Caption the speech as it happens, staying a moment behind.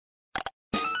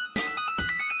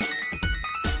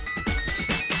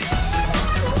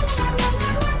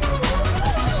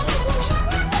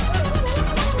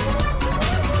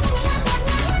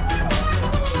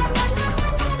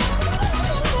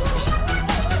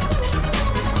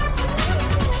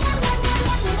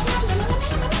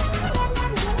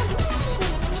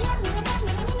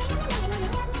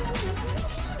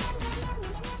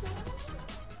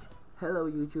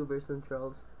YouTubers and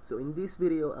trolls. So in this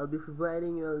video, I'll be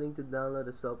providing you a link to download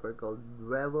a software called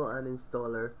Revo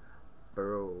Uninstaller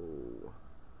Pro.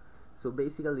 So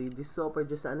basically, this software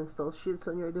just uninstalls shits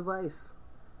on your device.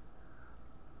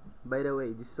 By the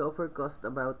way, this software costs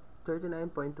about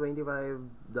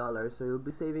 $39.25, so you'll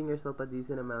be saving yourself a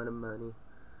decent amount of money.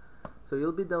 So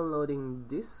you'll be downloading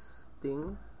this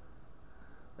thing,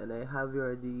 and I have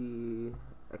here the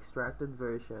extracted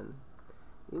version.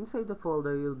 Inside the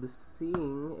folder, you'll be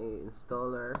seeing a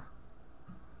installer,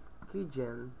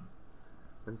 keygen,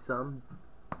 and some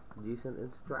decent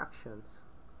instructions.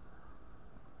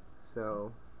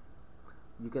 So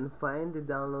you can find the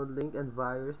download link and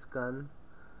virus scan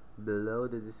below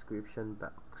the description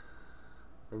box.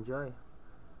 Enjoy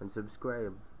and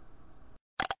subscribe.